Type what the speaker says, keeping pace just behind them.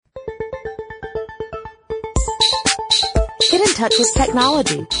Get in touch with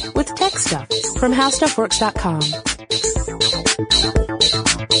technology with Tech Stuff from HowStuffWorks.com.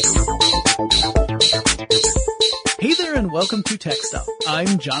 Hey there and welcome to Tech Stuff.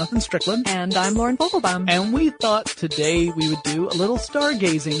 I'm Jonathan Strickland. And I'm Lauren Vogelbaum. And we thought today we would do a little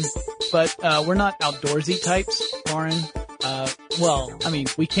stargazing, but we're not outdoorsy types, Lauren. Well, I mean,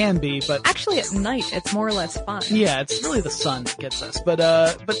 we can be, but... Actually, at night, it's more or less fun. Yeah, it's really the sun that gets us. But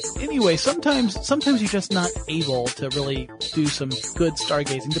anyway, sometimes you're just not able to really do some good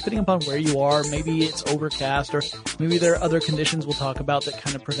stargazing, depending upon where you are. Maybe it's overcast, or maybe there are other conditions we'll talk about that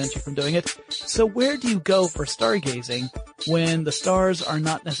kind of prevent you from doing it. So where do you go for stargazing when the stars are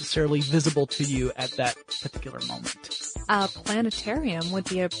not necessarily visible to you at that particular moment? A planetarium would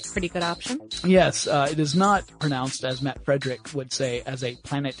be a pretty good option. Yes, it is not pronounced, as Matt Frederick would say, as a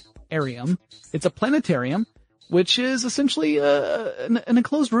planetarium. It's a planetarium, which is essentially an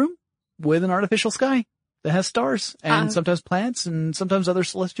enclosed room with an artificial sky that has stars and sometimes planets and sometimes other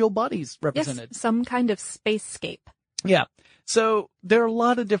celestial bodies represented. Yes, some kind of spacescape. Yeah. So there are a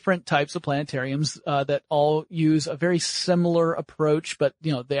lot of different types of planetariums that all use a very similar approach, but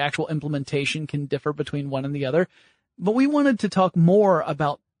the actual implementation can differ between one and the other. But we wanted to talk more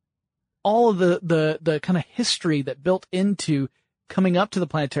about all of the kind of history that built into coming up to the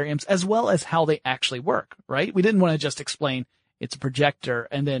planetariums, as well as how they actually work, right? We didn't want to just explain it's a projector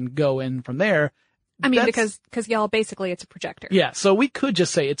and then go in from there. I mean, because y'all, basically it's a projector. Yeah, so we could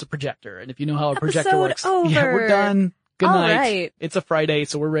just say it's a projector. And if you know how a projector Episode works, over. Yeah, we're done. Good All night. right. It's a Friday,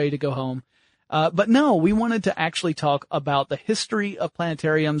 so we're ready to go home. But no, we wanted to actually talk about the history of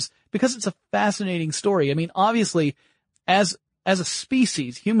planetariums because it's a fascinating story. I mean, obviously, as a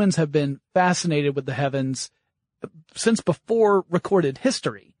species, humans have been fascinated with the heavens since before recorded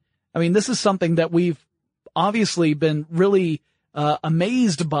history. I mean, this is something that we've obviously been really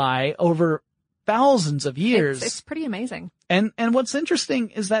amazed by over thousands of years. It's pretty amazing. And what's interesting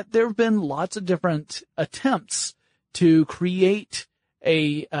is that there have been lots of different attempts to create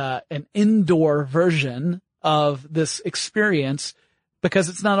an indoor version of this experience, because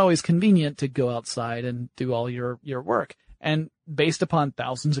it's not always convenient to go outside and do all your work. And based upon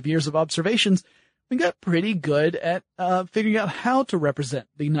thousands of years of observations, we got pretty good at figuring out how to represent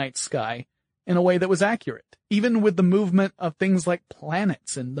the night sky in a way that was accurate, even with the movement of things like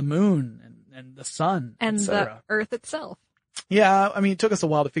planets and the moon and the sun, and etc. the Earth itself. Yeah, I mean, it took us a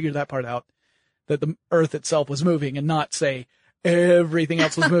while to figure that part out, that the Earth itself was moving and not, say, everything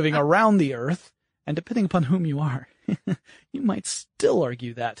else was moving around the Earth. And depending upon whom you are, you might still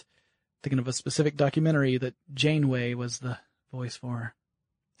argue that. Thinking of a specific documentary that Janeway was the voice for.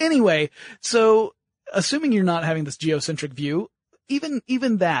 Anyway, so assuming you're not having this geocentric view, even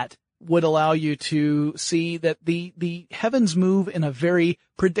that would allow you to see that the heavens move in a very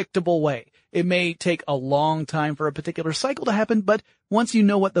predictable way. It may take a long time for a particular cycle to happen, but once you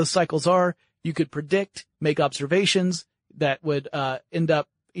know what those cycles are, you could predict, make observations that would end up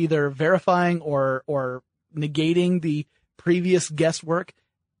either verifying or negating the previous guesswork,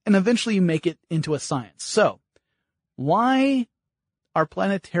 and eventually you make it into a science. So, why are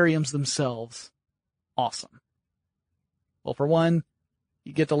planetariums themselves awesome? Well, for one,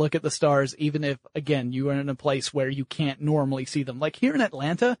 you get to look at the stars even if, again, you are in a place where you can't normally see them. Like here in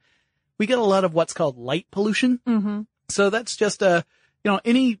Atlanta, we get a lot of what's called light pollution. Mm-hmm. So that's just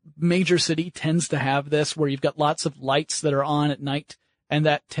any major city tends to have this, where you've got lots of lights that are on at night, and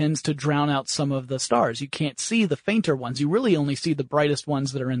that tends to drown out some of the stars. You can't see the fainter ones. You really only see the brightest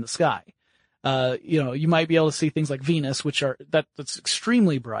ones that are in the sky. You might be able to see things like Venus, which that's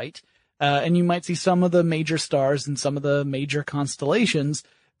extremely bright. And you might see some of the major stars and some of the major constellations,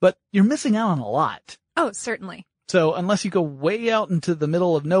 but you're missing out on a lot. Oh, certainly. So unless you go way out into the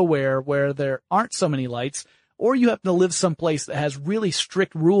middle of nowhere where there aren't so many lights, or you happen to live someplace that has really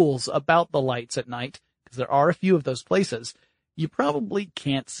strict rules about the lights at night, because there are a few of those places, you probably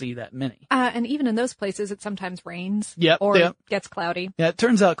can't see that many. And even in those places, it sometimes rains. Yep, or yep. Gets cloudy. Yeah, it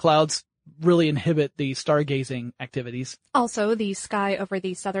turns out clouds really inhibit the stargazing activities. Also, the sky over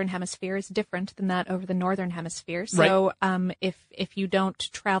the southern hemisphere is different than that over the northern hemisphere. So, right. If you don't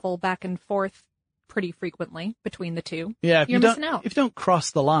travel back and forth pretty frequently between the two, yeah, you're missing out. If you don't cross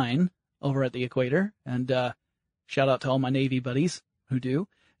the line over at the equator, and shout out to all my Navy buddies who do,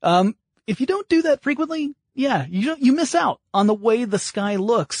 if you don't do that frequently, yeah, you miss out on the way the sky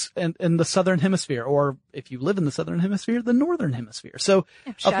looks in the southern hemisphere, or if you live in the southern hemisphere, the northern hemisphere. So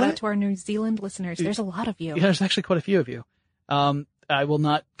shout out to our New Zealand listeners. There's a lot of you. Yeah, there's actually quite a few of you. I will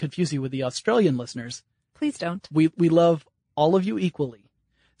not confuse you with the Australian listeners. Please don't. We love all of you equally.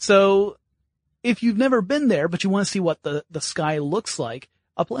 So if you've never been there, but you want to see what the sky looks like,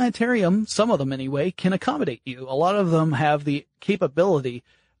 a planetarium, some of them anyway, can accommodate you. A lot of them have the capability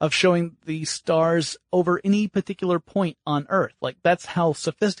of showing the stars over any particular point on Earth. Like, that's how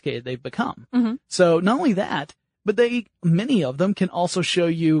sophisticated they've become. Mm-hmm. So not only that, but many of them can also show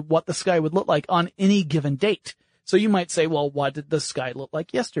you what the sky would look like on any given date. So you might say, well, what did the sky look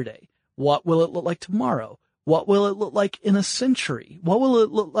like yesterday? What will it look like tomorrow? What will it look like in a century? What will it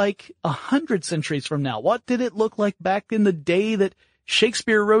look like 100 centuries from now? What did it look like back in the day that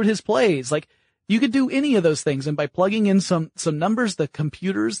Shakespeare wrote his plays? Like, you could do any of those things. And by plugging in some numbers, the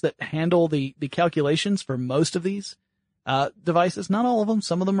computers that handle the calculations for most of these, devices, not all of them,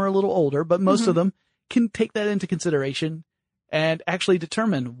 some of them are a little older, but most of them can take that into consideration and actually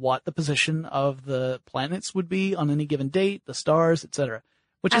determine what the position of the planets would be on any given date, the stars, etc.,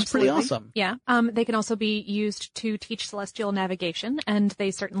 which is pretty awesome. Yeah. They can also be used to teach celestial navigation, and they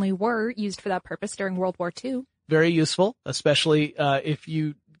certainly were used for that purpose during World War II. Very useful, especially if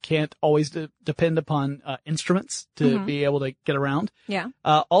you can't always depend upon instruments to be able to get around. Yeah.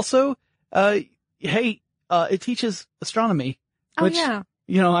 Also, it teaches astronomy. Which, yeah.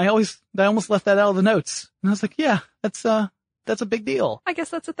 I almost left that out of the notes. And I was like, yeah, that's a big deal. I guess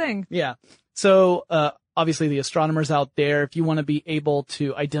that's a thing. Yeah. So, obviously the astronomers out there, if you want to be able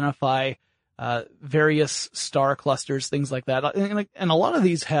to identify, various star clusters, things like that. And a lot of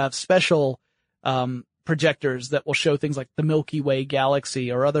these have special, projectors that will show things like the Milky Way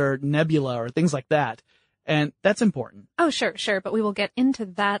galaxy or other nebula or things like that. And that's important. Oh, sure. But we will get into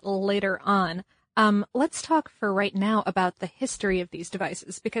that later on. Let's talk for right now about the history of these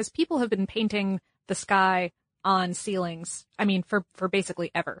devices, because people have been painting the sky on ceilings, for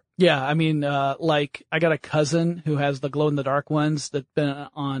basically ever. Yeah, I got a cousin who has the glow-in-the-dark ones that's been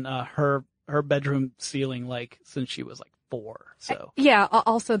on her bedroom ceiling, since she was 4, so. Yeah,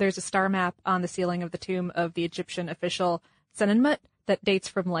 also there's a star map on the ceiling of the tomb of the Egyptian official Senenmut that dates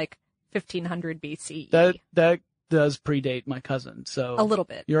from, 1500 BCE. That does predate my cousin, so. A little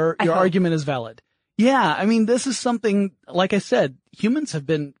bit. Your argument is valid. Yeah, this is something, like I said, humans have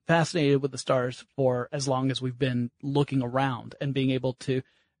been fascinated with the stars for as long as we've been looking around and being able to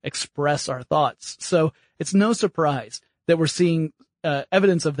express our thoughts. So it's no surprise that we're seeing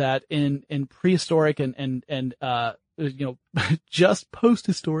evidence of that in prehistoric and just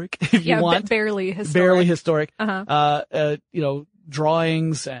post-historic, if you want. Barely historic. Barely historic.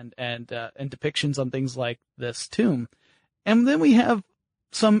 Drawings and depictions on things like this tomb. And then we have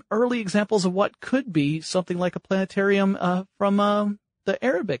some early examples of what could be something like a planetarium from the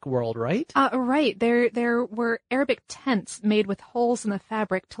Arabic world, right? Right. There were Arabic tents made with holes in the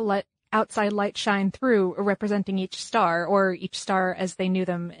fabric to let outside light shine through, representing each star, or each star as they knew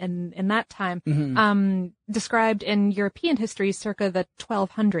them in that time. Described in European history circa the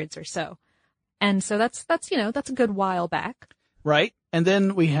 1200s or so. And so that's a good while back. Right. And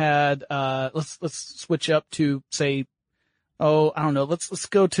then we had let's switch up to, say, I don't know. Let's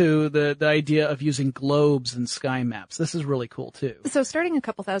go to the idea of using globes and sky maps. This is really cool too. So starting a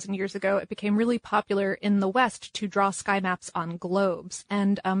couple thousand years ago, it became really popular in the West to draw sky maps on globes.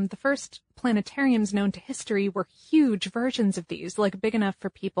 And the first planetariums known to history were huge versions of these, big enough for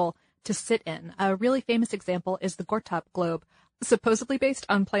people to sit in. A really famous example is the Gortop globe, supposedly based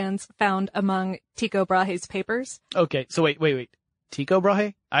on plans found among Tycho Brahe's papers. Okay, so wait. Tycho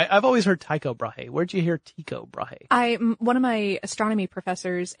Brahe? I've always heard Tycho Brahe. Where'd you hear Tycho Brahe? One of my astronomy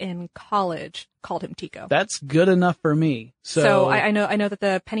professors in college called him Tycho. That's good enough for me. So I know that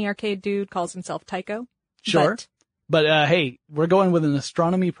the Penny Arcade dude calls himself Tycho. Sure. But hey, we're going with an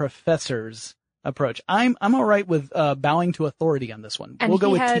astronomy professor's approach. I'm all right with bowing to authority on this one. We'll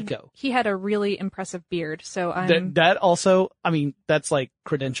go with Tycho. He had a really impressive beard, so that also, that's like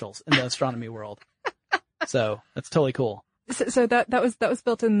credentials in the astronomy world. So that's totally cool. So that was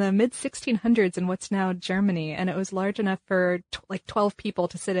built in the mid 1600s in what's now Germany, and it was large enough for 12 people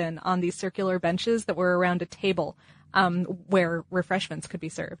to sit in on these circular benches that were around a table, where refreshments could be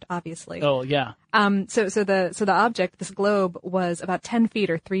served, obviously. Oh yeah. So the object, this globe, was about 10 feet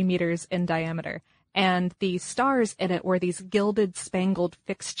or 3 meters in diameter, and the stars in it were these gilded, spangled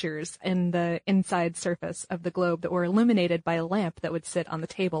fixtures in the inside surface of the globe that were illuminated by a lamp that would sit on the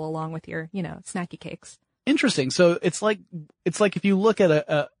table along with your, snacky cakes. Interesting. So it's like if you look at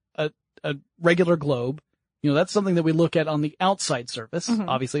a regular globe, that's something that we look at on the outside surface. Mm-hmm.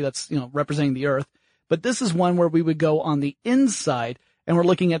 Obviously that's, representing the Earth, but this is one where we would go on the inside and we're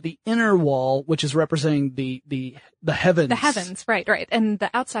looking at the inner wall, which is representing the heavens. The heavens, right. And the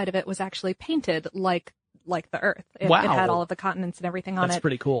outside of it was actually painted like the Earth. Wow. It had all of the continents and everything on it. That's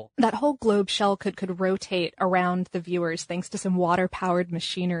pretty cool. That whole globe shell could rotate around the viewers thanks to some water-powered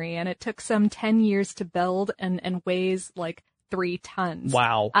machinery, and it took some 10 years to build and weighs 3 tons.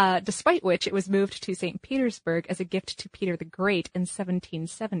 Wow. Despite which it was moved to St. Petersburg as a gift to Peter the Great in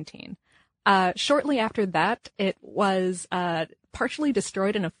 1717. Shortly after that, it was partially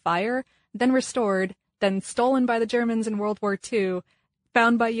destroyed in a fire, then restored, then stolen by the Germans in World War II,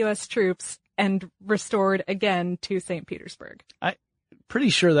 found by U.S. troops, and restored again to St. Petersburg. Pretty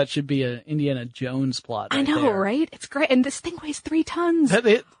sure that should be an Indiana Jones plot. I know, there. right? It's great. And this thing weighs 3 tons. What are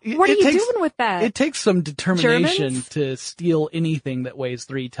you doing with that? It takes some determination Germans? to steal anything that weighs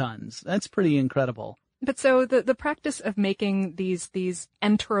 3 tons. That's pretty incredible. But so the practice of making these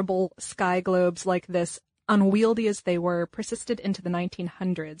enterable sky globes like this, unwieldy as they were, persisted into the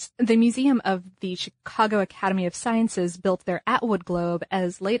 1900s. The Museum of the Chicago Academy of Sciences built their Atwood globe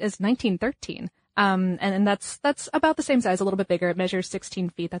as late as 1913. And that's about the same size, a little bit bigger. It measures 16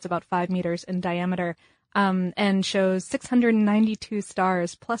 feet. That's about 5 meters in diameter. And shows 692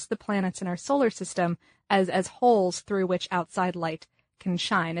 stars plus the planets in our solar system as holes through which outside light can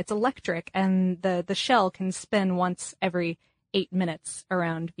shine. It's electric, and the shell can spin once every 8 minutes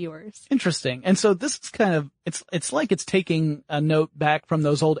around viewers. Interesting. And so this is kind of, it's like it's taking a note back from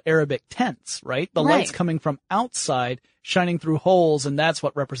those old Arabic tents, right? The Right. light's coming from outside, shining through holes, and that's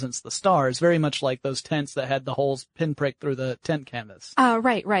what represents the stars, very much like those tents that had the holes pinpricked through the tent canvas.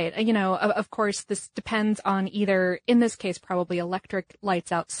 Right. You know, of course, this depends on either, in this case, probably electric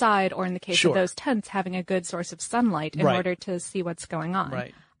lights outside, or in the case Sure. of those tents, having a good source of sunlight in Right. order to see what's going on.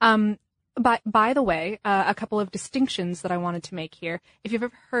 Right. By the way, a couple of distinctions that I wanted to make here. If you've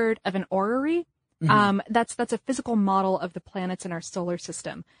ever heard of an orrery, that's a physical model of the planets in our solar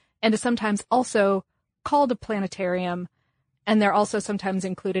system, and is sometimes also called a planetarium, and they're also sometimes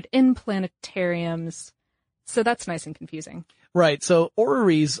included in planetariums. So that's nice and confusing. Right. So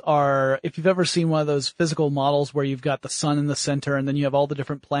orreries are, if you've ever seen one of those physical models where you've got the sun in the center and then you have all the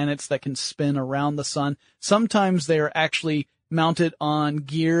different planets that can spin around the sun, sometimes they're actually mounted on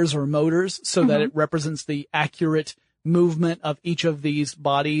gears or motors so that it represents the accurate movement of each of these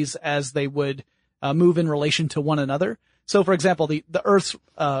bodies as they would move in relation to one another. So for example, the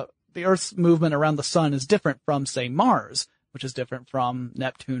Earth's movement around the sun is different from, say, Mars, which is different from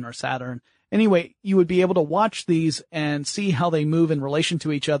Neptune or Saturn. Anyway, you would be able to watch these and see how they move in relation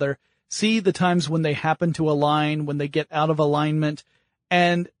to each other, see the times when they happen to align, when they get out of alignment,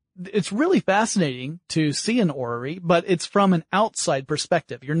 and it's really fascinating to see an orrery, but it's from an outside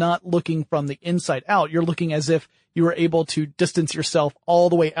perspective. You're not looking from the inside out. You're looking as if you were able to distance yourself all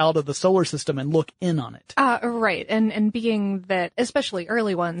the way out of the solar system and look in on it. Right. And being that, especially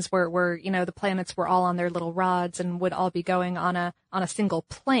early ones where, you know, the planets were all on their little rods and would all be going on a single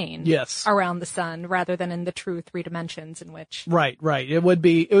plane. Yes. Around the sun, rather than in the true 3 dimensions in which. Right. It would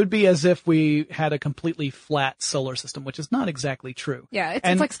be as if we had a completely flat solar system, which is not exactly true. Yeah.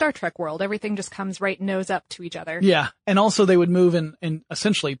 It's like Star Trek world. Everything just comes right nose up to each other. Yeah. And also they would move in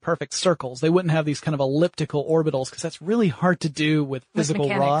essentially perfect circles. They wouldn't have these kind of elliptical orbitals because that's really hard to do with physical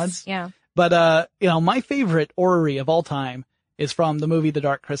mechanics, rods. Yeah. But, you know, my favorite orrery of all time is from the movie The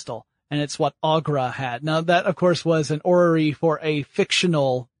Dark Crystal, and it's what Agra had. Now that, of course, was an orrery for a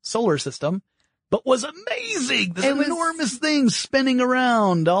fictional solar system, but was amazing. This enormous thing spinning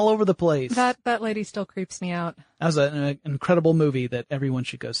around all over the place. That lady still creeps me out. That was an incredible movie that everyone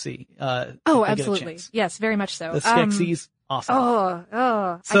should go see. Oh, absolutely. Yes, very much so. The Skeksis, awesome.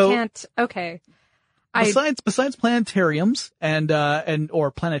 So, I can't. Okay. Besides planetariums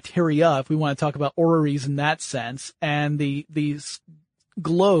or planetaria, if we want to talk about orreries in that sense, and these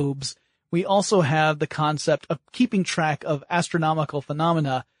globes, we also have the concept of keeping track of astronomical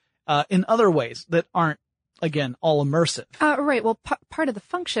phenomena in other ways that aren't, again, all immersive. Right. Well, part of the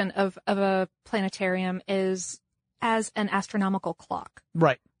function of a planetarium is as an astronomical clock.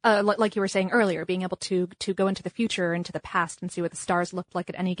 Right. Like you were saying earlier, being able to go into the future, into the past, and see what the stars looked like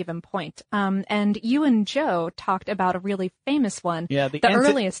at any given point. And you and Joe talked about a really famous one. Yeah, the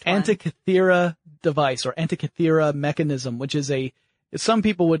earliest one. Antikythera device or Antikythera mechanism, which is some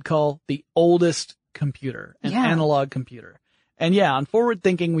people would call the oldest computer, an analog computer. And yeah, on Forward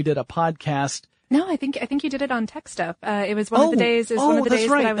Thinking, we did a podcast. No, I think you did it on Tech Stuff. It was one of the days. It was one of the days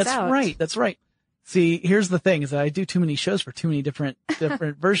that I was out. That's right. See, here's the thing is that I do too many shows for too many different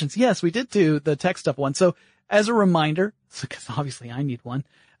versions. Yes, we did do the Tech Stuff one. So as a reminder, because obviously I need one,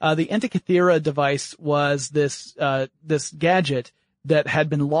 the Antikythera device was this gadget that had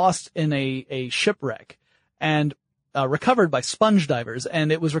been lost in a shipwreck and recovered by sponge divers,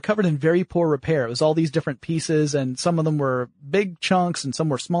 and it was recovered in very poor repair. It was all these different pieces, and some of them were big chunks and some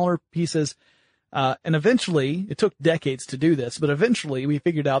were smaller pieces. And eventually, it took decades to do this, but eventually we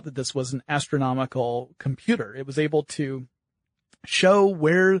figured out that this was an astronomical computer. It was able to show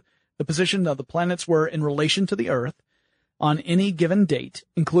where the position of the planets were in relation to the Earth, on any given date,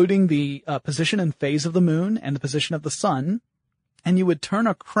 including the position and phase of the moon and the position of the sun, and you would turn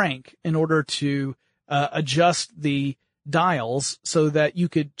a crank in order to adjust the dials so that you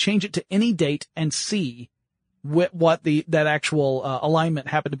could change it to any date and see what that actual alignment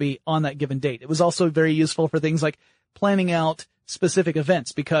happened to be on that given date. It was also very useful for things like planning out specific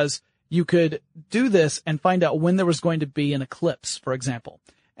events, because you could do this and find out when there was going to be an eclipse, for example.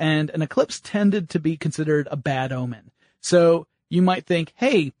 And an eclipse tended to be considered a bad omen. So you might think,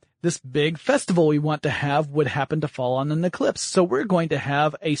 hey, this big festival we want to have would happen to fall on an eclipse. So we're going to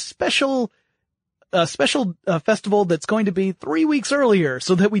have a special festival that's going to be 3 weeks earlier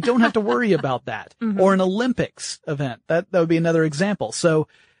so that we don't have to worry about that. Mm-hmm. Or an Olympics event. That would be another example. So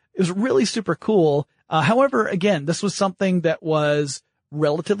it was really super cool. However, again, this was something that was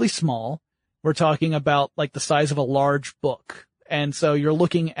relatively small. We're talking about like the size of a large book. And so you're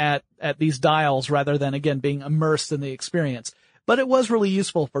looking at these dials rather than, again, being immersed in the experience. But it was really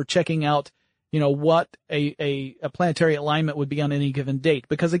useful for checking out, what a planetary alignment would be on any given date.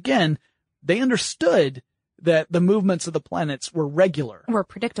 Because again, they understood that the movements of the planets were regular. Were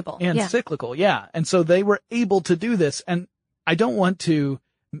predictable. And cyclical, yeah. And so they were able to do this. And I don't want to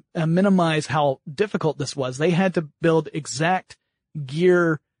minimize how difficult this was. They had to build exact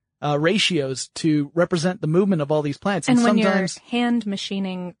gear ratios to represent the movement of all these planets. And when sometimes you're hand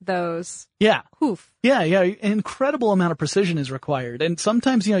machining those. Yeah. Oof. Yeah. An incredible amount of precision is required. And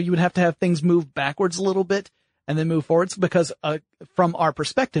sometimes, you would have to have things move backwards a little bit and then move forwards because, from our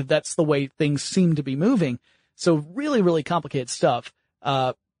perspective, that's the way things seem to be moving. So really, really complicated stuff.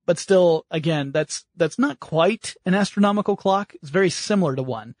 But still, again, that's not quite an astronomical clock. It's very similar to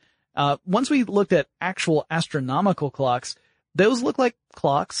one. Once we looked at actual astronomical clocks, those look like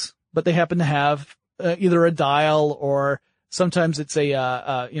clocks, but they happen to have either a dial or sometimes it's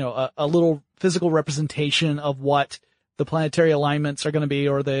a little physical representation of what the planetary alignments are going to be,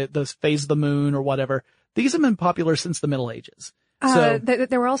 or the phase of the moon or whatever. These have been popular since the Middle Ages. So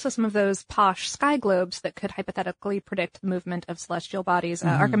there were also some of those posh sky globes that could hypothetically predict the movement of celestial bodies.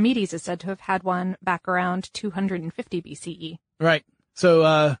 Archimedes is said to have had one back around 250 BCE. Right.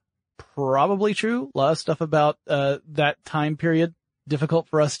 So, probably true. A lot of stuff about, that time period. Difficult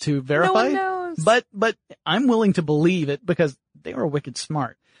for us to verify. No one knows. But I'm willing to believe it because they were wicked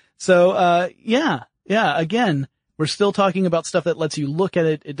smart. So, again, we're still talking about stuff that lets you look at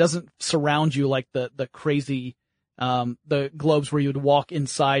it. It doesn't surround you like the crazy, the globes where you would walk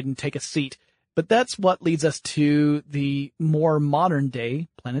inside and take a seat. But that's what leads us to the more modern day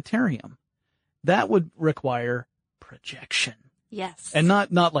planetarium. That would require projection. Yes. And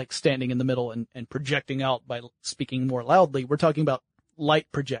not like standing in the middle and projecting out by speaking more loudly. We're talking about light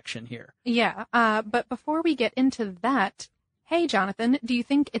projection here. Yeah. But before we get into that, hey, Jonathan, do you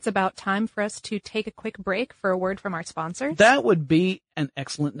think it's about time for us to take a quick break for a word from our sponsors? That would be an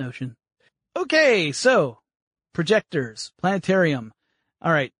excellent notion. Okay. So projectors, planetarium.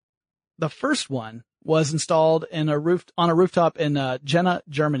 All right. The first one was installed on a rooftop in Jena,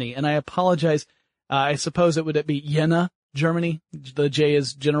 Germany. And I apologize. I suppose it would be Jena, Germany. The J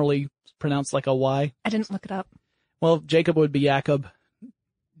is generally pronounced like a Y. I didn't look it up. Well, Jacob would be Jakob.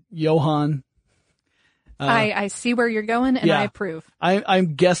 Johann. I see where you're going, and I approve.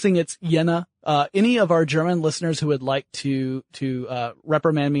 I'm guessing it's Jena. Any of our German listeners who would like to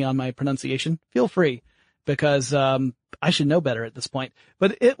reprimand me on my pronunciation, feel free, because I should know better at this point.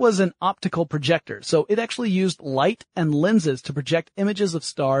 But it was an optical projector, so it actually used light and lenses to project images of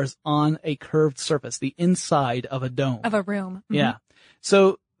stars on a curved surface, the inside of a dome. Of a room. Mm-hmm. Yeah.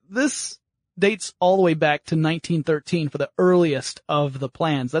 So this dates all the way back to 1913 for the earliest of the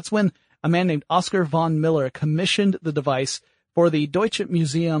plans. That's when a man named Oskar von Miller commissioned the device for the Deutsche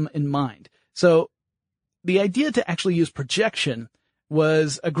Museum in mind. So the idea to actually use projection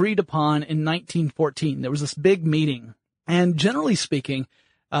was agreed upon in 1914. There was this big meeting, and generally speaking,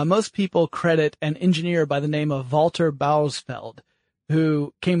 most people credit an engineer by the name of Walter Bausfeld,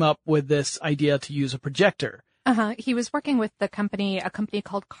 who came up with this idea to use a projector. He was working with a company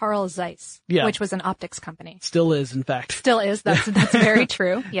called Carl Zeiss, which was an optics company. Still is, in fact. Still is. That's very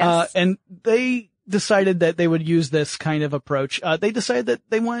true. Yes. And they decided that they would use this kind of approach. They decided that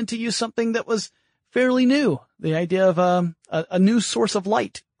they wanted to use something that was fairly new. The idea of a new source of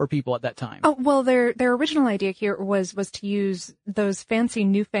light for people at that time. Oh, well, their original idea here was to use those fancy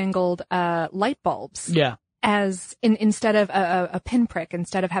newfangled light bulbs. Yeah. As instead of a pinprick,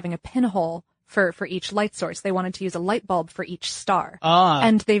 instead of having a pinhole for each light source, they wanted to use a light bulb for each star.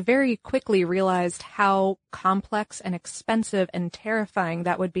 And they very quickly realized how complex and expensive and terrifying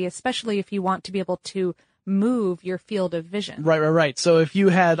that would be, especially if you want to be able to move your field of vision. Right. So if you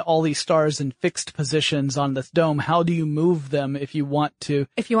had all these stars in fixed positions on this dome, how do you move them if you want to?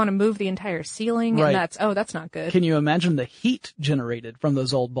 If you want to move the entire ceiling, Right. and that's not good. Can you imagine the heat generated from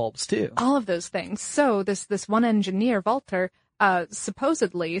those old bulbs too? All of those things. So this one engineer, Walter,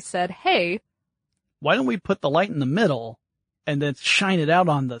 supposedly said, hey, Why don't we put the light in the middle and then shine it out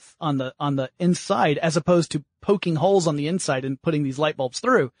on the inside, as opposed to poking holes on the inside and putting these light bulbs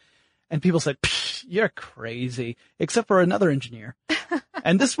through? And people said, you're crazy, except for another engineer.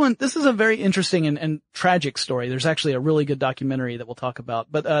 And this is a very interesting and tragic story. There's actually a really good documentary that we'll talk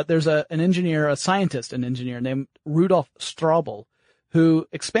about. But there's an engineer named Rudolf Straubel, who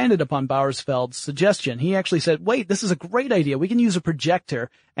expanded upon Bauersfeld's suggestion. He actually said, wait, this is a great idea. We can use a projector,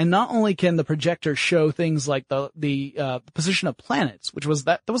 and not only can the projector show things like the position of planets, which was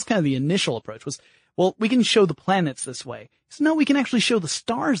that was kind of the initial approach, was, well, we can show the planets this way. So no, we can actually show the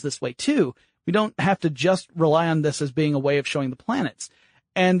stars this way too. We don't have to just rely on this as being a way of showing the planets.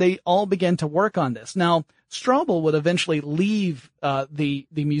 And they all began to work on this. Now, Straubel would eventually leave the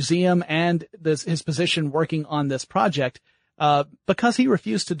museum and his position working on this project because he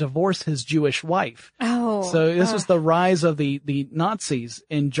refused to divorce his Jewish wife. Oh. So this was the rise of the Nazis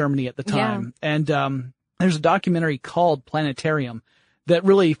in Germany at the time. Yeah. And there's a documentary called Planetarium that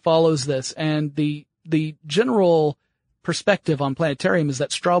really follows this. And the general perspective on Planetarium is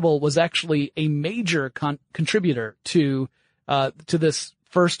that Straubel was actually a major contributor to this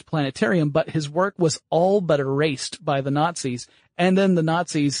first planetarium, but his work was all but erased by the Nazis. And then the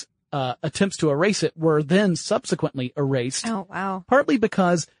Nazis' attempts to erase it were then subsequently erased. Oh, wow. Partly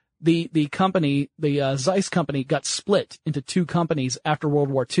because the company, the Zeiss company, got split into two companies after World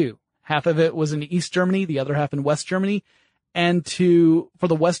War II. Half of it was in East Germany, the other half in West Germany. And for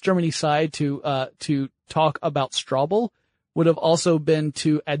the West Germany side to talk about Straubel would have also been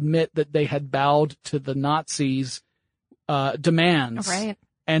to admit that they had bowed to the Nazis' demands. Right.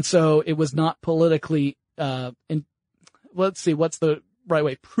 And so it was not politically, let's see, what's the right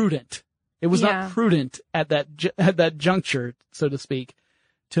way? Prudent. It was not prudent at that juncture, so to speak,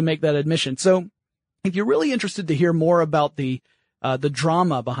 to make that admission. So if you're really interested to hear more about the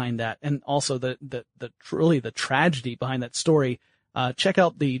drama behind that, and also the tragedy behind that story, check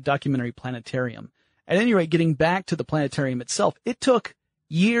out the documentary Planetarium. At any rate, getting back to the planetarium itself, it took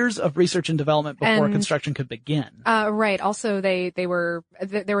years of research and development before construction could begin. Right. Also,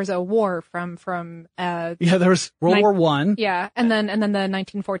 there was a war from there was World War I. Yeah. And then the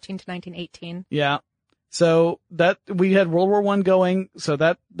 1914 to 1918. Yeah. So that we had World War I going. So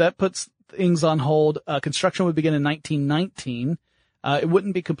that puts things on hold. Construction would begin in 1919. It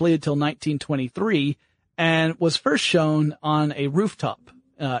wouldn't be completed till 1923 and was first shown on a rooftop,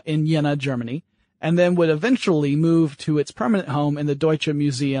 in Jena, Germany, and then would eventually move to its permanent home in the Deutsche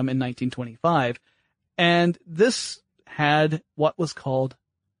Museum in 1925. And this had what was called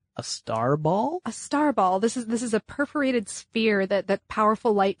a star ball? A star ball. This is a perforated sphere that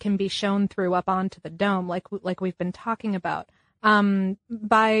powerful light can be shown through up onto the dome, like we've been talking about.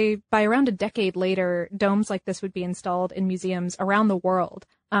 By around a decade later, domes like this would be installed in museums around the world,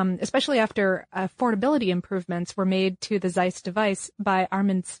 especially after affordability improvements were made to the Zeiss device by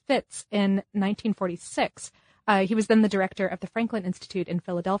Armin Spitz in 1946. He was then the director of the Franklin Institute in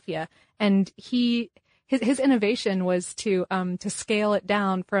Philadelphia, and his innovation was to scale it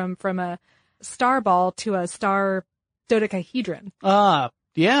down from a star ball to a star dodecahedron.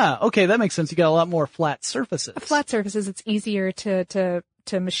 Yeah. Okay. That makes sense. You got a lot more flat surfaces. Flat surfaces. It's easier to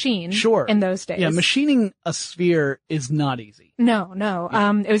machine. Sure. In those days. Yeah. Machining a sphere is not easy. No.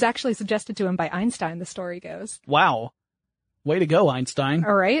 Yeah. It was actually suggested to him by Einstein, the story goes. Wow. Way to go, Einstein.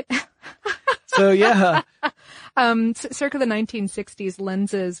 All right. So yeah. Circa the 1960s,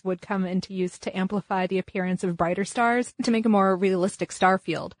 lenses would come into use to amplify the appearance of brighter stars to make a more realistic star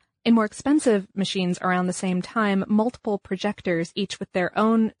field. In more expensive machines around the same time, multiple projectors, each with their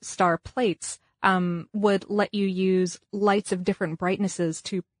own star plates, would let you use lights of different brightnesses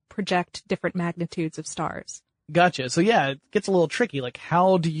to project different magnitudes of stars. Gotcha. So yeah, it gets a little tricky. Like,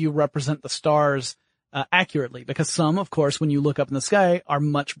 how do you represent the stars accurately? Because some, of course, when you look up in the sky, are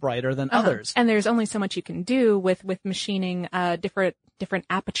much brighter than others. And there's only so much you can do with machining different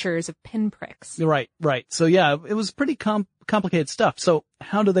apertures of pinpricks. Right. So yeah, it was pretty complicated stuff. So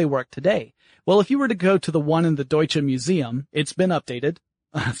how do they work today? Well, if you were to go to the one in the Deutsche Museum, it's been updated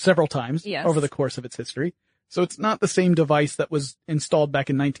several times over the course of its history. So it's not the same device that was installed back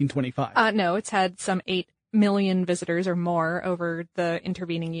in 1925. No, it's had some 8 million visitors or more over the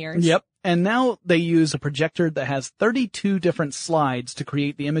intervening years. Yep. And now they use a projector that has 32 different slides to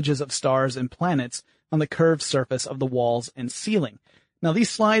create the images of stars and planets on the curved surface of the walls and ceiling. Now, these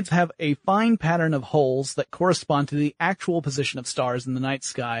slides have a fine pattern of holes that correspond to the actual position of stars in the night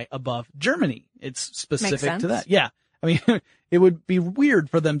sky above Germany. It's specific to that. Yeah. I mean, it would be weird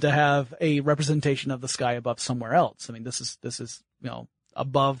for them to have a representation of the sky above somewhere else. I mean, this is,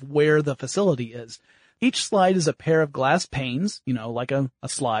 above where the facility is. Each slide is a pair of glass panes, like a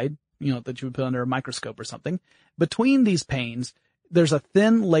slide, that you would put under a microscope or something. Between these panes, there's a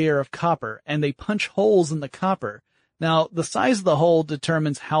thin layer of copper, and they punch holes in the copper. Now, the size of the hole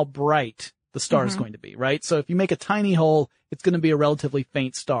determines how bright the star is going to be, right? So if you make a tiny hole, it's going to be a relatively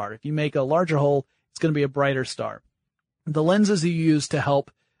faint star. If you make a larger hole, it's going to be a brighter star. The lenses you use to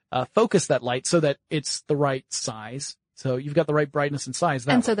help focus that light so that it's the right size. So you've got the right brightness and size.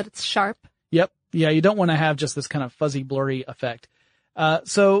 And so that it's sharp. Yep. Yeah, you don't want to have just this kind of fuzzy, blurry effect.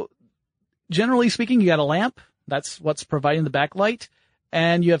 So generally speaking, you got a lamp. That's what's providing the backlight.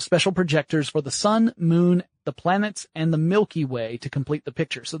 And you have special projectors for the sun, moon, the planets, and the Milky Way to complete the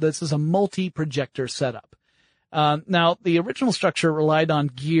picture. So this is a multi-projector setup. Now, the original structure relied on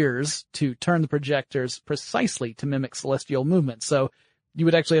gears to turn the projectors precisely to mimic celestial movement. So you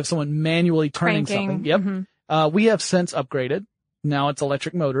would actually have someone manually turning something. Yep. We have since upgraded. Now it's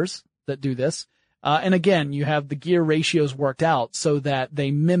electric motors that do this. And again, you have the gear ratios worked out so that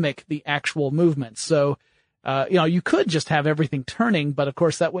they mimic the actual movement. So you could just have everything turning, but of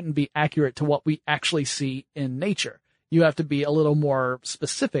course that wouldn't be accurate to what we actually see in nature. You have to be a little more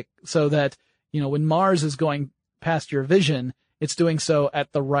specific so that, when Mars is going past your vision, it's doing so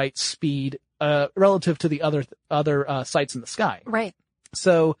at the right speed, relative to the other sites in the sky. Right.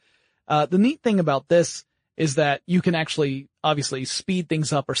 So, the neat thing about this is that you can actually obviously speed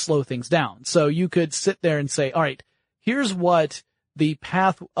things up or slow things down. So you could sit there and say, all right, here's what the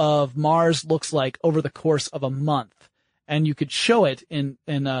path of Mars looks like over the course of a month. And you could show it in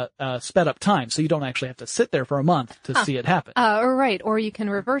a sped up time. So you don't actually have to sit there for a month to see it happen. Right. Or you can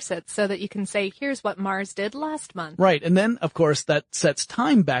reverse it so that you can say, here's what Mars did last month. Right. And then, of course, that sets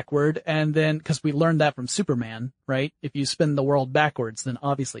time backward. And then, because we learned that from Superman, right? If you spin the world backwards, then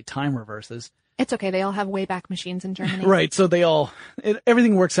obviously time reverses. It's okay. They all have Wayback Machines in Germany. Right. So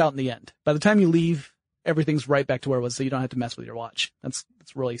everything works out in the end. By the time you leave, everything's right back to where it was, so you don't have to mess with your watch. That's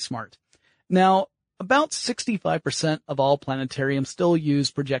really smart. Now, about 65% of all planetariums still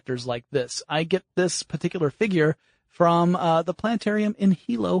use projectors like this. I get this particular figure from the planetarium in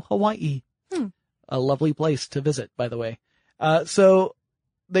Hilo, Hawaii. A lovely place to visit, by the way. So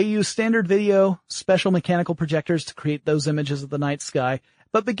they use standard video, special mechanical projectors to create those images of the night sky.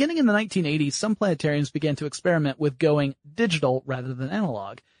 But beginning in the 1980s, some planetariums began to experiment with going digital rather than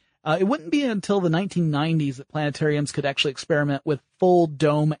analog. It wouldn't be until the 1990s that planetariums could actually experiment with full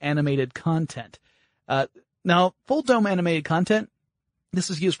dome animated content. Now, full dome animated content, this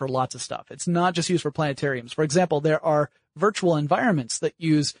is used for lots of stuff. It's not just used for planetariums. For example, there are virtual environments that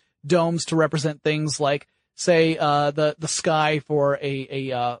use domes to represent things like, say, the sky for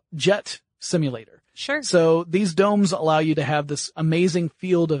a jet simulator. Sure. So these domes allow you to have this amazing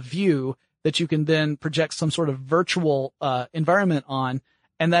field of view that you can then project some sort of virtual environment on.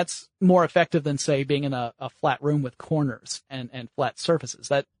 And that's more effective than, say, being in a flat room with corners and flat surfaces.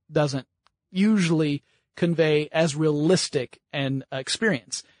 That doesn't usually convey as realistic an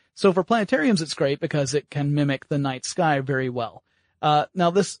experience. So for planetariums, it's great because it can mimic the night sky very well.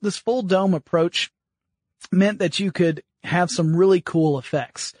 Now this full dome approach meant that you could have some really cool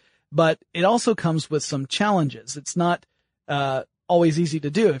effects, but it also comes with some challenges. It's not always easy to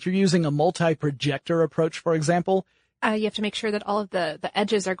do. If you're using a multi-projector approach, for example, you have to make sure that all of the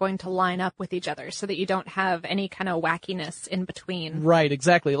edges are going to line up with each other so that you don't have any kind of wackiness in between. Right,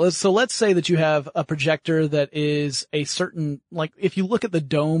 exactly. So let's say that you have a projector that is a certain, like if you look at the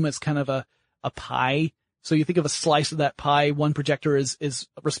dome as kind of a pie, so you think of a slice of that pie, one projector is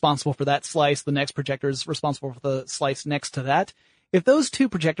responsible for that slice, the next projector is responsible for the slice next to that. If those two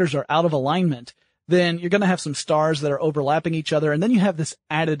projectors are out of alignment, then you're going to have some stars that are overlapping each other, and then you have this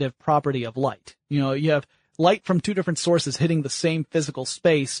additive property of light. You have light from two different sources hitting the same physical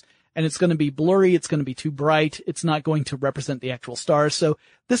space, and it's going to be blurry, it's going to be too bright, it's not going to represent the actual stars. So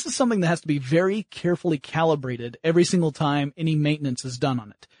this is something that has to be very carefully calibrated every single time any maintenance is done on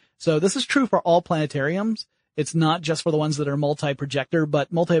it. So this is true for all planetariums. It's not just for the ones that are multi-projector,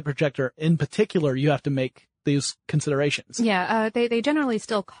 but multi-projector in particular, you have to make these considerations. Yeah, they generally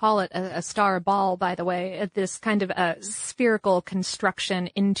still call it a star ball, by the way, this kind of a spherical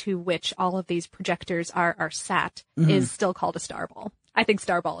construction into which all of these projectors are sat is still called a star ball. I think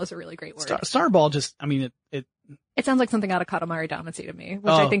star ball is a really great word. Star ball just, I mean, it sounds like something out of Katamari Damacy to me,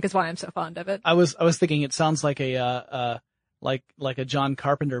 which I think is why I'm so fond of it. I was thinking it sounds like like a John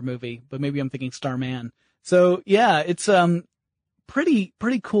Carpenter movie, but maybe I'm thinking Starman. So yeah, it's,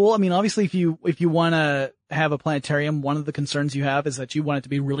 pretty cool. I mean, obviously if you want to have a planetarium, one of the concerns you have is that you want it to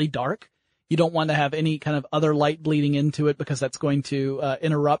be really dark. You don't want to have any kind of other light bleeding into it because that's going to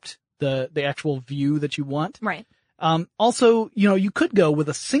interrupt the actual view that you want. Right. Also, you could go with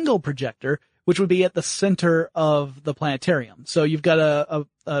a single projector, which would be at the center of the planetarium. So you've got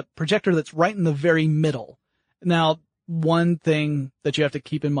a projector that's right in the very middle. Now, one thing that you have to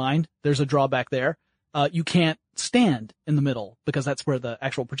keep in mind, there's a drawback there. You can't stand in the middle because that's where the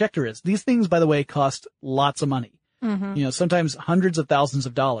actual projector is. These things, by the way, cost lots of money. Mm-hmm. Sometimes hundreds of thousands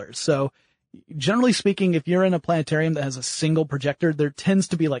of dollars. So generally speaking, if you're in a planetarium that has a single projector, there tends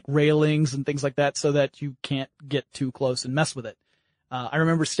to be like railings and things like that so that you can't get too close and mess with it. I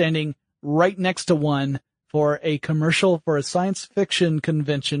remember standing right next to one for a commercial for a science fiction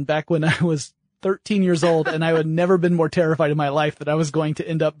convention back when I was 13 years old, and I had never been more terrified in my life that I was going to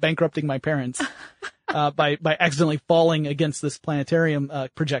end up bankrupting my parents by accidentally falling against this planetarium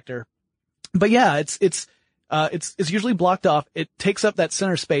projector. But yeah, it's usually blocked off. It takes up that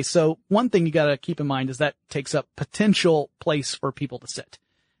center space. So one thing you got to keep in mind is that takes up potential place for people to sit.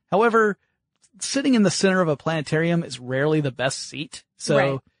 However, sitting in the center of a planetarium is rarely the best seat.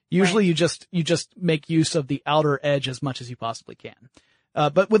 So usually you just make use of the outer edge as much as you possibly can.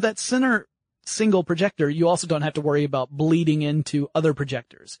 But with that center single projector, you also don't have to worry about bleeding into other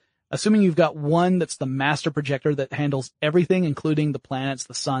projectors. Assuming you've got one that's the master projector that handles everything, including the planets,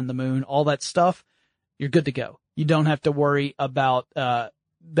 the sun, the moon, all that stuff, you're good to go. You don't have to worry about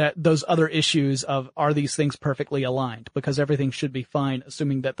those other issues of are these things perfectly aligned, because everything should be fine,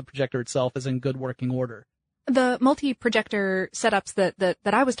 assuming that the projector itself is in good working order. The multi-projector setups that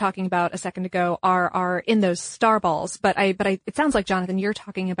I was talking about a second ago are in those star balls, but it sounds like, Jonathan, you're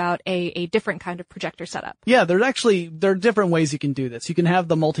talking about a different kind of projector setup. Yeah, there are different ways you can do this. You can have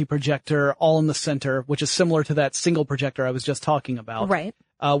the multi-projector all in the center, which is similar to that single projector I was just talking about. Right.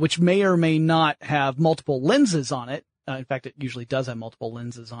 Which may or may not have multiple lenses on it. In fact, it usually does have multiple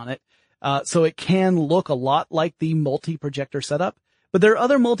lenses on it. So it can look a lot like the multi-projector setup. But there are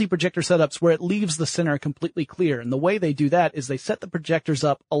other multi-projector setups where it leaves the center completely clear. And the way they do that is they set the projectors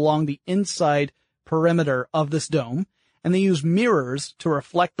up along the inside perimeter of this dome, and they use mirrors to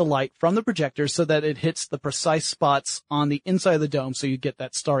reflect the light from the projectors so that it hits the precise spots on the inside of the dome so you get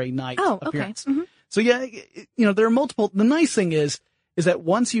that starry night appearance. Okay. Mm-hmm. So yeah, there are multiple. The nice thing is that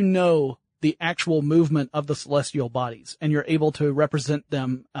once you know the actual movement of the celestial bodies and you're able to represent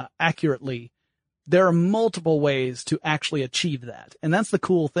them accurately, there are multiple ways to actually achieve that. And that's the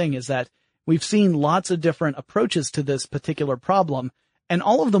cool thing, is that we've seen lots of different approaches to this particular problem, and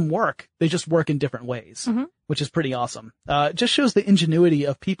all of them work. They just work in different ways, which is pretty awesome. It just shows the ingenuity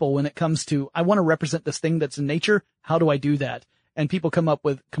of people when it comes to, I want to represent this thing that's in nature. How do I do that? And people come up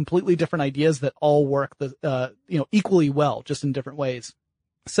with completely different ideas that all work equally well, just in different ways.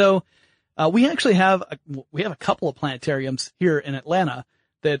 So, we actually have a couple of planetariums here in Atlanta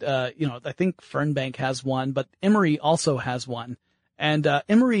that, I think Fernbank has one, but Emory also has one. And,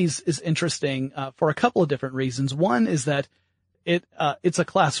 Emory's is interesting, for a couple of different reasons. One is that it's a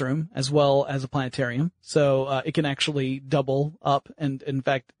classroom as well as a planetarium. So, it can actually double up. And in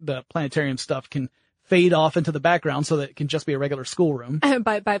fact, the planetarium stuff can fade off into the background so that it can just be a regular schoolroom.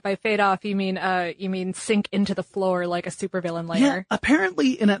 By fade off, you mean sink into the floor like a supervillain layer? Yeah,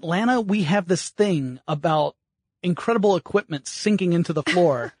 apparently in Atlanta, we have this thing about incredible equipment sinking into the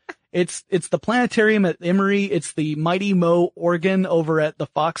floor. It's the planetarium at Emory. It's the Mighty Mo organ over at the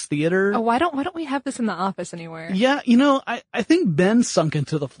Fox Theater. Oh, why don't we have this in the office anywhere? Yeah, I think Ben sunk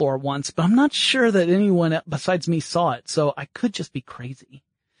into the floor once, but I'm not sure that anyone besides me saw it. So I could just be crazy,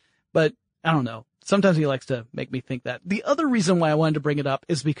 but I don't know. Sometimes he likes to make me think that. The other reason why I wanted to bring it up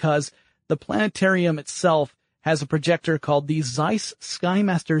is because the planetarium itself has a projector called the Zeiss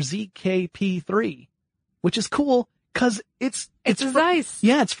SkyMaster ZKP3, which is cool because it's Zeiss.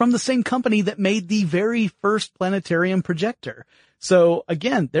 Yeah, it's from the same company that made the very first planetarium projector. So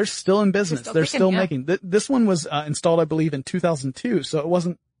again, they're still in business. They're still making. This one was installed, I believe, in 2002, so it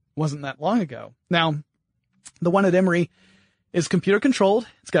wasn't that long ago. Now, the one at Emory is computer controlled.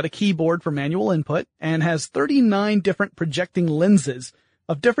 It's got a keyboard for manual input and has 39 different projecting lenses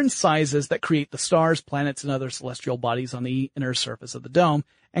of different sizes that create the stars, planets, and other celestial bodies on the inner surface of the dome,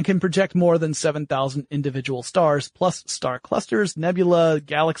 and can project more than 7,000 individual stars, plus star clusters, nebula,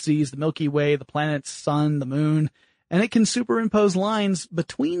 galaxies, the Milky Way, the planets, sun, the moon, and it can superimpose lines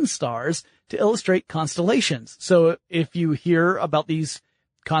between stars to illustrate constellations. So if you hear about these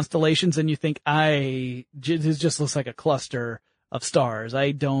constellations and you think, it just looks like a cluster of stars,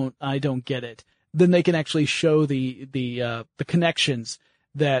 I don't get it, then they can actually show the connections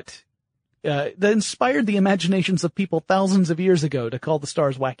that that inspired the imaginations of people thousands of years ago to call the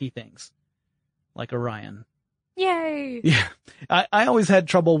stars wacky things, like Orion. Yay! Yeah. I always had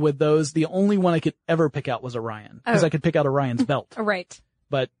trouble with those. The only one I could ever pick out was Orion, because I could pick out Orion's belt. Right.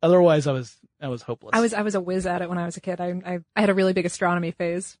 But otherwise I was hopeless. I was a whiz at it when I was a kid. I had a really big astronomy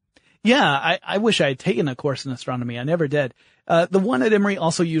phase. Yeah, I wish I had taken a course in astronomy. I never did. The one at Emory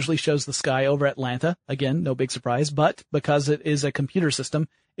also usually shows the sky over Atlanta. Again, no big surprise, but because it is a computer system,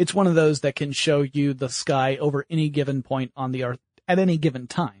 it's one of those that can show you the sky over any given point on the Earth at any given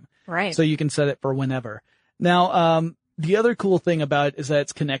time. Right. So you can set it for whenever. Now, the other cool thing about it is that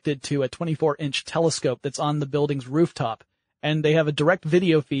it's connected to a 24-inch telescope that's on the building's rooftop, and they have a direct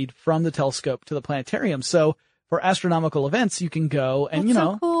video feed from the telescope to the planetarium. So for astronomical events, you can go and, That's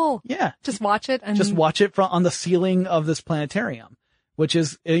so cool. Yeah. Just watch it on the ceiling of this planetarium, which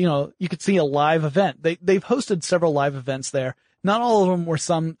is, you could see a live event. They've hosted several live events there. Not all of them were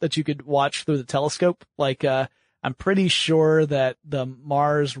some that you could watch through the telescope. Like, I'm pretty sure that the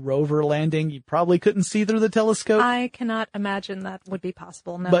Mars rover landing, you probably couldn't see through the telescope. I cannot imagine that would be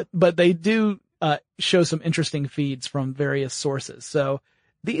possible. No. But they do, show some interesting feeds from various sources. So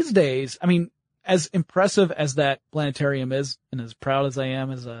these days, I mean, as impressive as that planetarium is, and as proud as I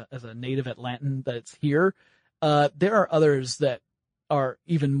am as a native Atlantan that it's here, there are others that are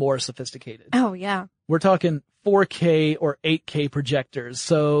even more sophisticated. Oh, yeah. We're talking 4K or 8K projectors.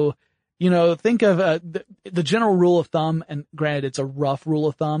 So, think of the general rule of thumb, and granted it's a rough rule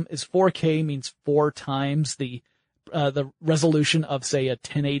of thumb, is 4K means 4 times the resolution of, say, a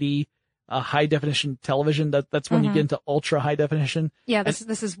 1080 high definition television. That's when you get into ultra high definition. Yeah,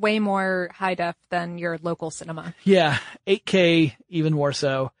 this is way more high def than your local cinema. Yeah, 8K even more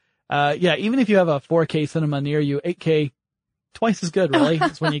so. Even if you have a 4K cinema near you, 8K twice as good, really.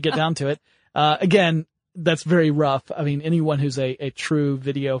 Is when you get down to it. Again, that's very rough. I mean, anyone who's a true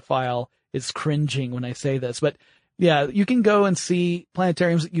videophile is cringing when I say this, but yeah, you can go and see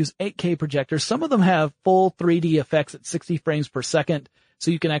planetariums that use 8K projectors. Some of them have full 3D effects at 60 frames per second. So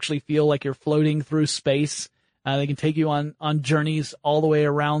you can actually feel like you're floating through space. They can take you on journeys all the way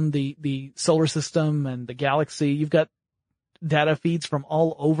around the solar system and the galaxy. You've got data feeds from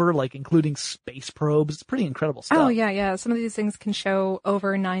all over, like including space probes. It's pretty incredible stuff. Oh, yeah. Some of these things can show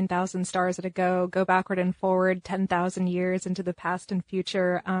over 9,000 stars at a go backward and forward 10,000 years into the past and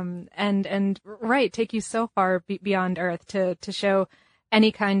future. Take you so far beyond Earth to show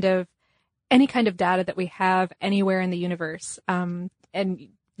any kind of data that we have anywhere in the universe. And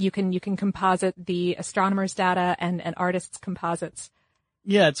you can composite the astronomers' data and artists' composites.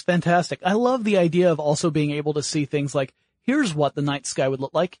 Yeah, it's fantastic. I love the idea of also being able to see things like, here's what the night sky would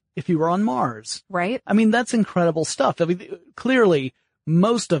look like if you were on Mars. Right. I mean, that's incredible stuff. I mean, clearly,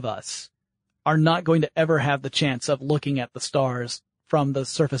 most of us are not going to ever have the chance of looking at the stars from the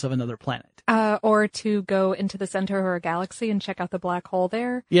surface of another planet. Or to go into the center of our galaxy and check out the black hole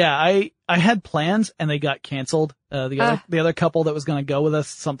there. Yeah, I had plans and they got canceled. The other couple that was going to go with us,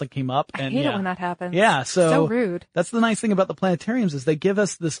 something came up. And I hate it when that happens. Yeah, so rude. That's the nice thing about the planetariums is they give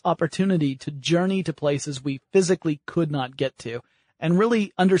us this opportunity to journey to places we physically could not get to and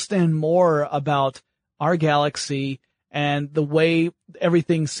really understand more about our galaxy and the way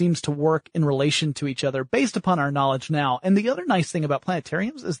everything seems to work in relation to each other based upon our knowledge now. And the other nice thing about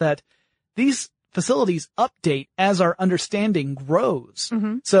planetariums is that these facilities update as our understanding grows.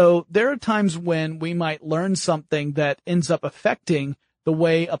 Mm-hmm. So there are times when we might learn something that ends up affecting the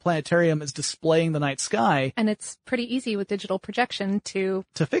way a planetarium is displaying the night sky. And it's pretty easy with digital projection to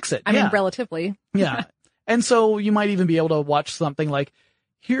fix it. I mean, relatively. Yeah. And so you might even be able to watch something like,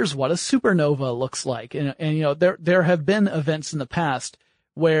 here's what a supernova looks like. And there have been events in the past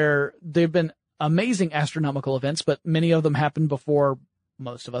where there've been amazing astronomical events, but many of them happened before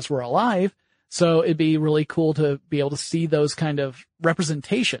most of us were alive. So it'd be really cool to be able to see those kind of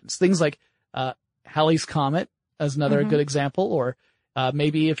representations. Things like, Halley's Comet as another good example, or,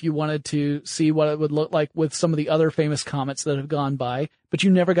 maybe if you wanted to see what it would look like with some of the other famous comets that have gone by, but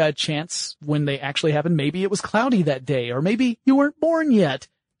you never got a chance when they actually happened. Maybe it was cloudy that day, or maybe you weren't born yet.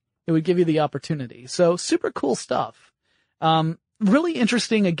 It would give you the opportunity. So super cool stuff. Really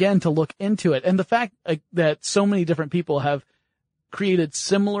interesting again to look into it. And the fact that so many different people have created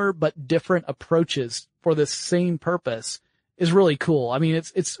similar but different approaches for this same purpose is really cool. I mean,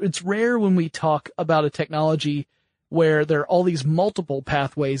 it's rare when we talk about a technology where there are all these multiple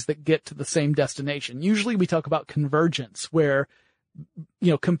pathways that get to the same destination. Usually we talk about convergence, where,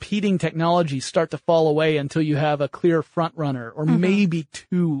 competing technologies start to fall away until you have a clear front runner or maybe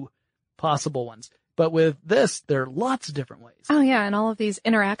two possible ones. But with this, there are lots of different ways. Oh yeah, and all of these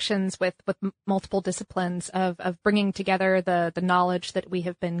interactions with multiple disciplines of bringing together the knowledge that we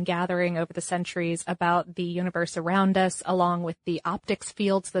have been gathering over the centuries about the universe around us, along with the optics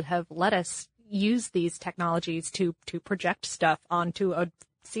fields that have let us use these technologies to project stuff onto a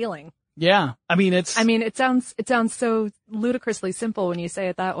ceiling. Yeah, it sounds so ludicrously simple when you say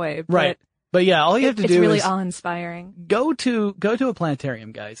it that way. Right. But yeah, all you have to do it's really is awe-inspiring. go to a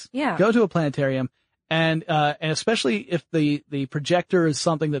planetarium, guys. Yeah. Go to a planetarium. And especially if the projector is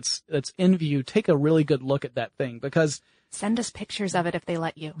something that's in view, take a really good look at that thing, because send us pictures of it if they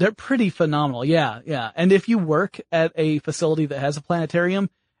let you. They're pretty phenomenal. Yeah. And if you work at a facility that has a planetarium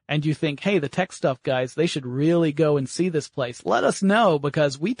and you think, hey, the tech stuff guys, they should really go and see this place, let us know,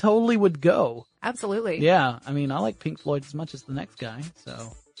 because we totally would go. Absolutely. Yeah. I like Pink Floyd as much as the next guy,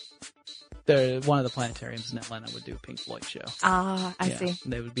 so. One of the planetariums in Atlanta would do a Pink Floyd show. Ah, I see.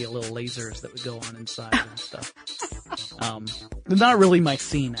 There would be little lasers that would go on inside and stuff. Not really my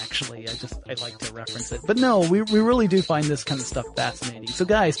scene, actually. I like to reference it. But no, we really do find this kind of stuff fascinating. So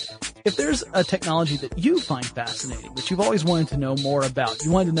guys, if there's a technology that you find fascinating, that you've always wanted to know more about,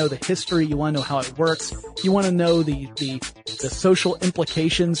 you want to know the history, you want to know how it works, you want to know the social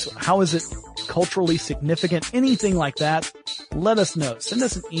implications, how is it culturally significant, anything like that, let us know. Send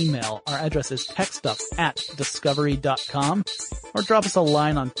us an email. Our address is techstuff@discovery.com, or drop us a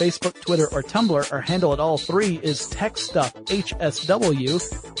line on Facebook, Twitter, or Tumblr. Our handle at all three is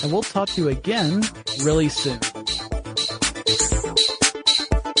TechStuffHSW, and we'll talk to you again really soon.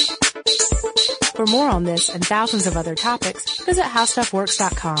 For more on this and thousands of other topics, visit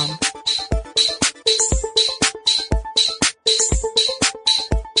HowStuffWorks.com.